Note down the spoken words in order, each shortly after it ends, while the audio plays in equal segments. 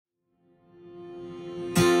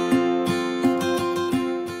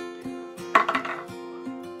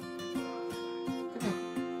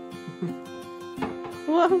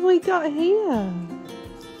we got here?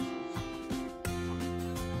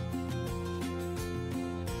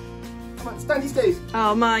 Come on, standy stays.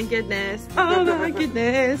 Oh my goodness. Oh my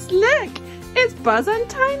goodness. Look, it's Buzz and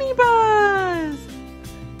Tiny Buzz.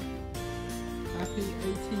 Happy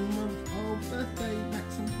 18-month-old birthday,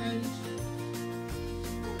 Max and Paige.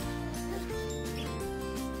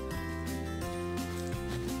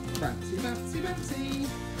 Bouncy, bouncy, bouncy.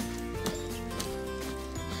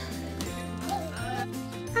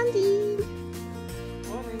 Andy.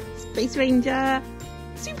 Morning. Space Ranger.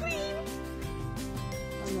 Supreme.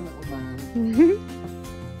 I'm a little man.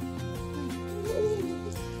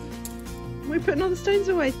 We're putting all the stones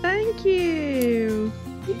away. Thank you.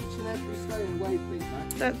 Each and every stone away, please,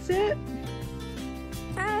 Max. That's it.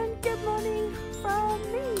 And good morning from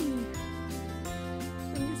me.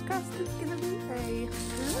 Fingers crossed it's going to be a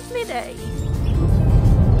lovely day.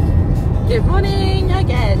 Good morning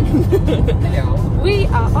again. We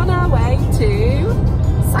are on our way to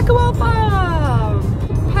Sacrewell Farm.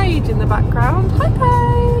 Paige in the background. Hi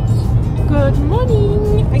Paige. Good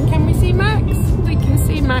morning. And can we see Max? We can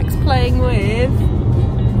see Max playing with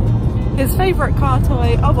his favourite car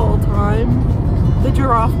toy of all time, the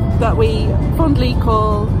giraffe that we fondly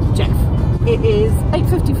call Jeff. It is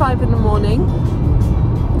 8:55 in the morning.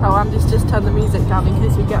 Oh, Andy's just turned the music down in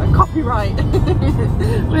case we get a copyright.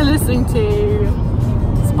 We're listening to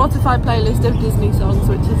Spotify playlist of Disney songs,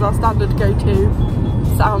 which is our standard go-to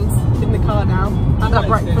sounds in the car now, and at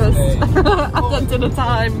breakfast, and at dinner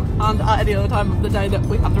time, and at any other time of the day that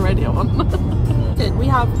we have the radio on. We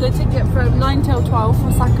have the ticket from 9 till 12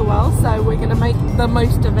 for Sacrewell, so we're going to make the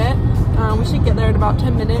most of it. We should get there in about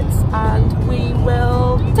 10 minutes, and we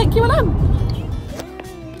will take you along.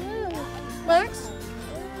 Max,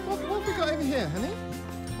 what have we got over here, honey?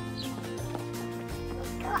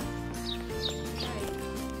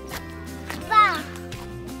 Bye.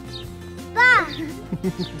 Bye. Bye.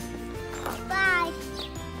 Bye.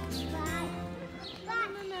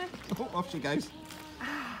 Oh, off she goes.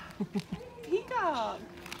 Peacock!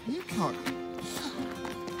 Peacock.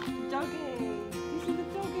 Doggy! You see the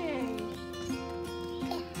doggy?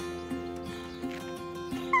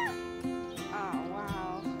 Oh,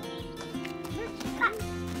 wow. Look, it's coming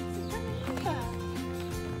over.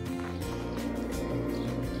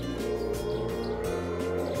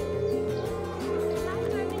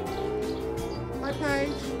 Hi,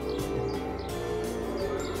 Paige.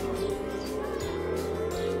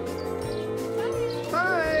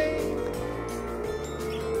 Bye.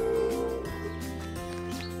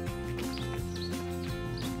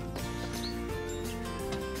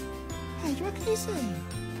 Paige, what can you see?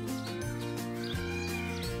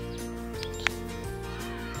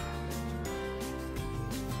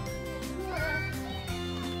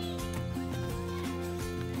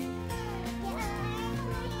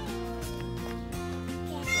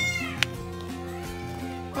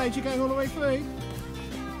 Paige, you going all the way through?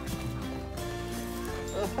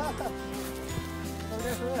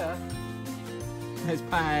 There's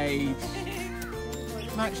Paige.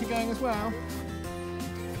 Max, you going as well?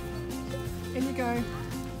 In you go.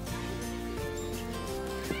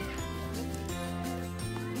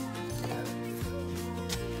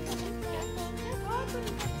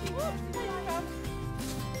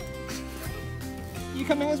 You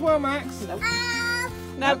coming as well, Max?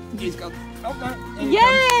 Nope. He's gone. Oh no. In he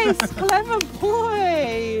Yes! comes. Clever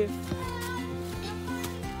boy!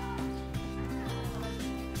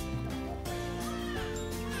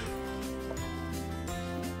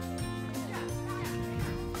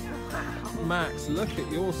 Max, look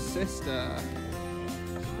at your sister.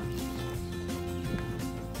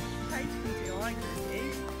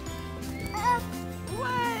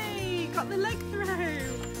 Way! Got the leg through!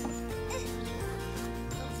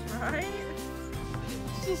 That's right.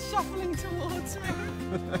 She's shuffling towards me.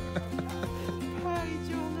 Paige,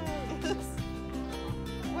 your legs.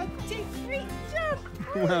 1, 2, 3, jump!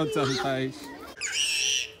 Well done, Paige.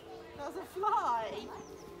 That's a fly.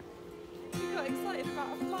 You got excited about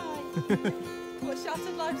a fly. What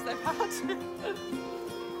shattered lives they've had.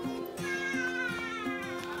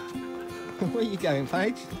 Where are you going,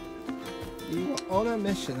 Paige? You are on a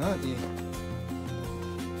mission, aren't you?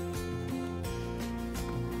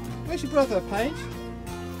 Where's your brother, Paige?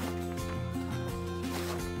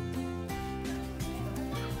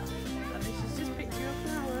 She's just picked you up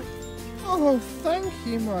now. Oh, thank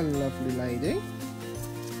you, my lovely lady.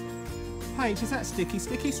 Paige, is that sticky,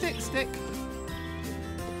 sticky, stick? Is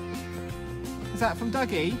that from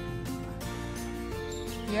Dougie?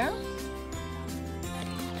 Yeah?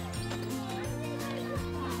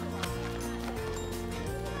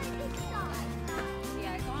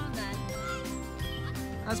 Yeah, go on then.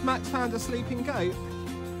 Has Max found a sleeping goat?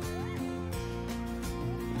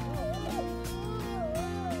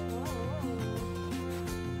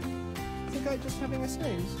 Is the goat just having a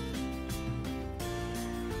snooze?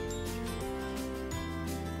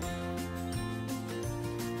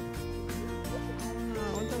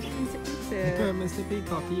 Oh, doesn't eat it. Mr.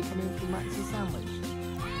 Peacock, are you coming for Max's sandwich?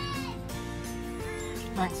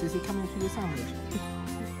 Max, is he coming for your sandwich?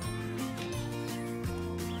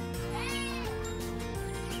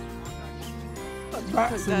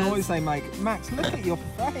 That's the noise they make. Max, look at your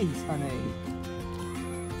face, honey.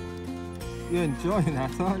 You're enjoying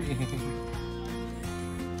that, aren't you?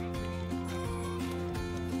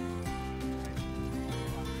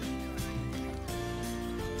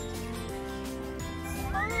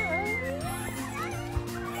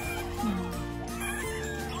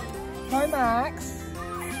 Hi, Max.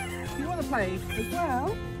 Do you want to play as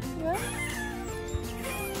well? Yeah?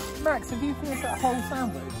 Max, have you finished that whole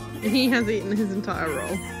sandwich? He has eaten his entire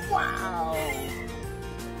roll. Wow!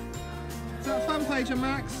 Is that a fun page,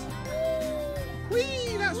 Max?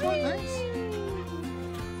 Whee! That's right, Max.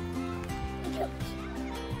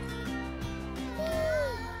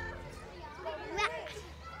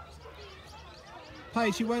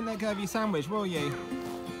 Paige, you won't let go of your sandwich, will you?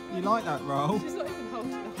 You like that roll? She's not even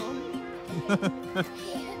holding it on.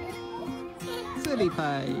 Silly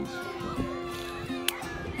Paige.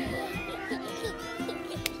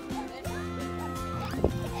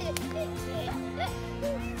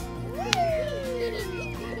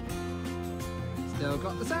 Still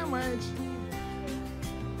got the sandwich.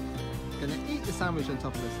 Gonna eat the sandwich on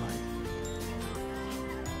top of the slide.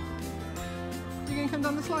 You gonna come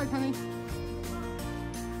down the slide, honey?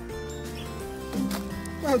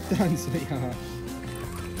 Well done, sweetheart.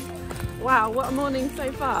 Wow, what a morning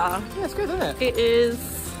so far. Yeah, it's good, isn't it? It is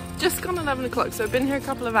just gone 11 o'clock, so I've been here a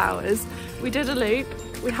couple of hours. We did a loop,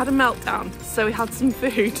 we had a meltdown, so we had some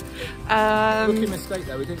food. Rookie mistake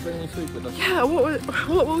though, we didn't bring any food with us. Yeah, what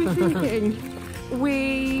were we thinking?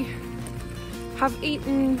 We have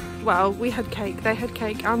eaten, well, we had cake, they had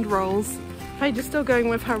cake and rolls. Paige is still going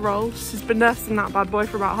with her roll. She's been nursing that bad boy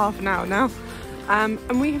for about half an hour now.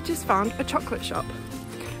 And we have just found a chocolate shop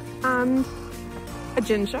and a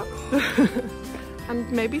gin shop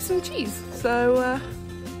and maybe some cheese. So,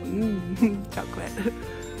 chocolate.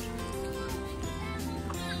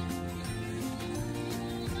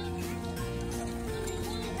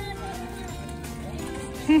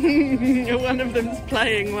 One of them's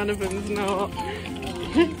playing, one of them's not.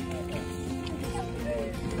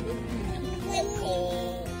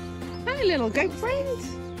 Hi, little goat friend.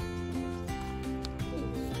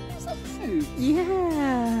 Is that food?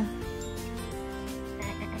 Yeah.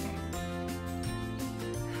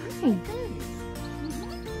 Hi.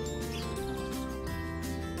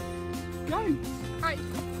 Goat. Hi.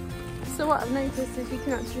 So what I've noticed is you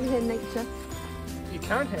can actually hear nature. You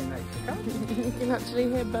can hear nature, can't you? You can actually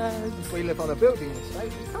hear birds. If we live on a building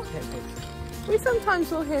estate, you can't hear nature. We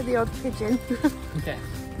sometimes will hear the odd pigeon. Yeah.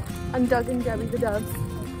 And Doug and Joey the doves.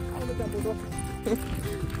 Oh, the double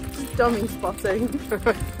just dummy spotting.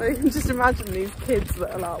 I can just imagine these kids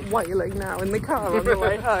that are like wailing now in the car on the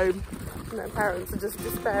way home. And their parents are just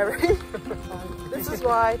despairing. This is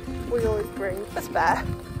why we always bring a spare.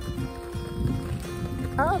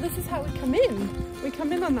 Oh, this is how we come in. We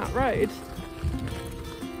come in on that road.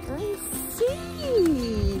 I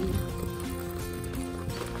see.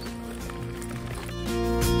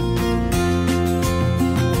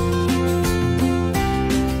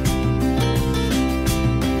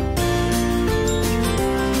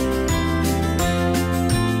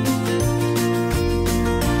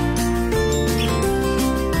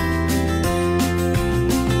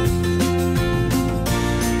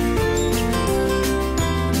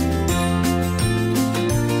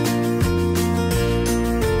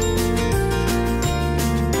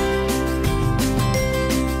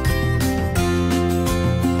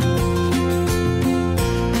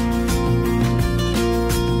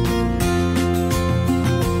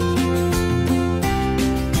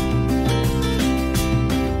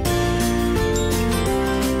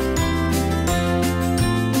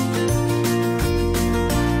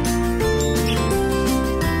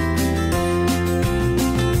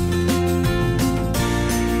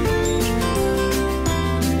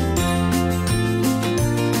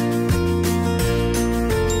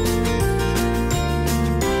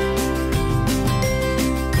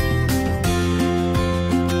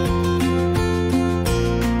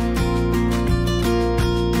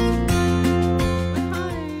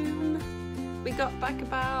 Back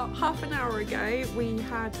about half an hour ago. We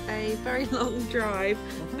had a very long drive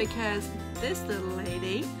because this little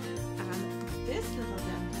lady and this little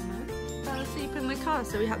asleep in the car,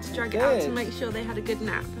 so we had to drag it out to make sure they had a good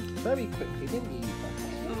nap. Very quickly, didn't you?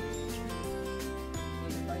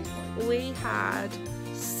 We had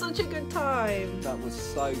such a good time. That was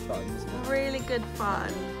so fun, wasn't it? Really good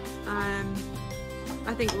fun.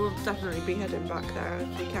 I think we'll definitely be heading back there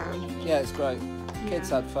if we can. Yeah, it's great. Kids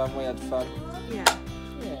had fun, we had fun. Yeah.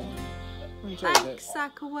 Yeah. Enjoyed it. Thanks,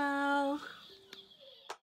 Sacrewell.